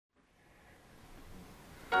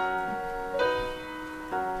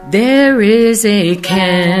There is a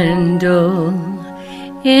candle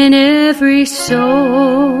in every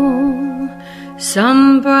soul,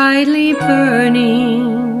 some brightly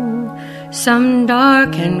burning, some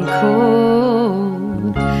dark and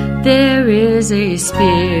cold. There is a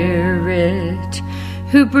spirit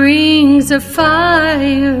who brings a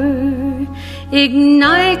fire,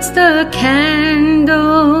 ignites the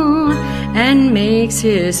candle, and makes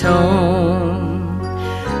his home.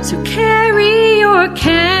 So carry your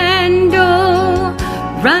candle,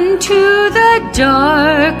 run to the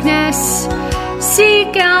darkness,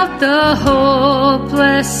 seek out the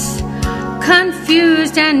hopeless,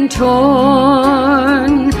 confused and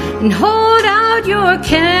torn, and hold out your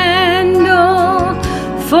candle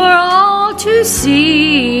for all to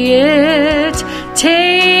see it.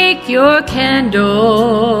 Take your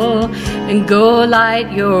candle and go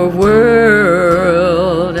light your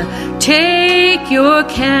world. Take your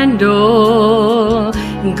candle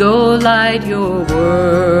and go light your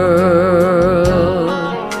world.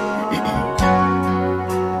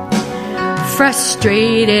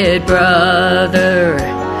 Frustrated brother,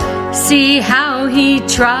 see how he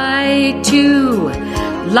tried to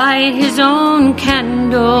light his own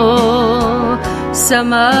candle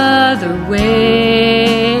some other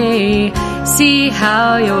way. See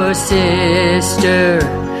how your sister,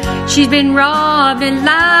 she's been robbed and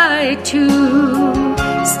lied to,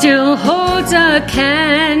 still holds a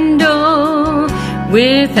candle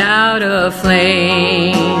without a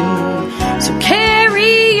flame. So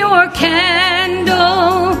carry your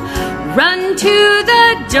candle, run to the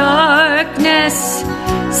darkness,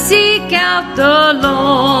 seek out the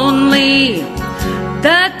lonely,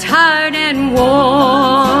 the tired and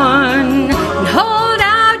worn, and hold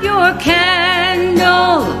out your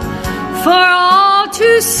candle for all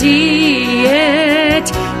to see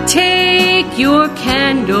it. Take your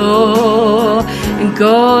candle and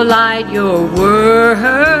go light your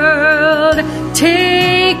world.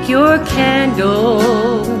 Take your candle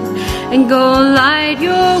and go light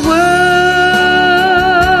your world.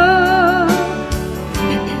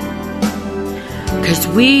 'Cause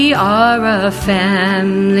we are a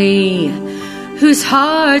family whose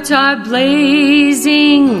hearts are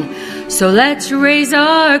blazing. So let's raise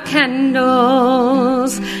our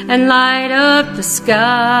candles and light up the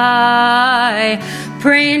sky,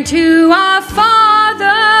 praying to our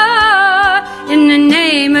Father in the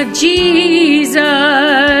name of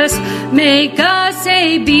Jesus. Make us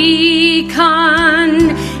a beacon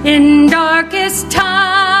in darkest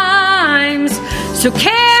times. So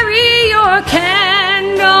carry your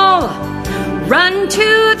candle, run to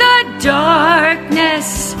the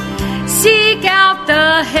darkness, seek out the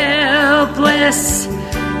helpless,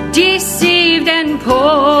 deceived and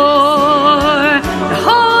poor.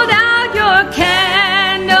 Hold out your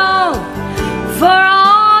candle for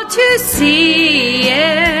all to see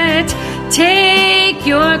it. Take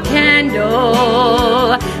your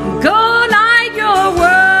candle, go light your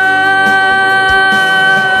world.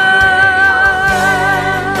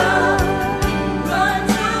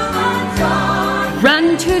 Run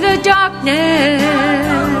to the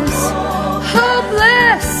darkness,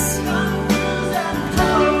 hopeless,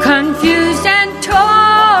 confused and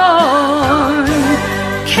torn.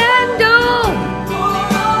 Candle,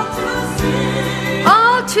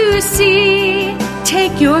 all to see.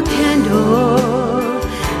 Take your candle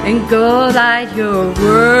and go light your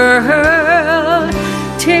world.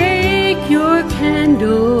 Take your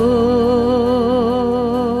candle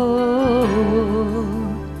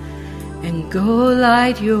and go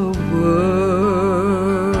light your world.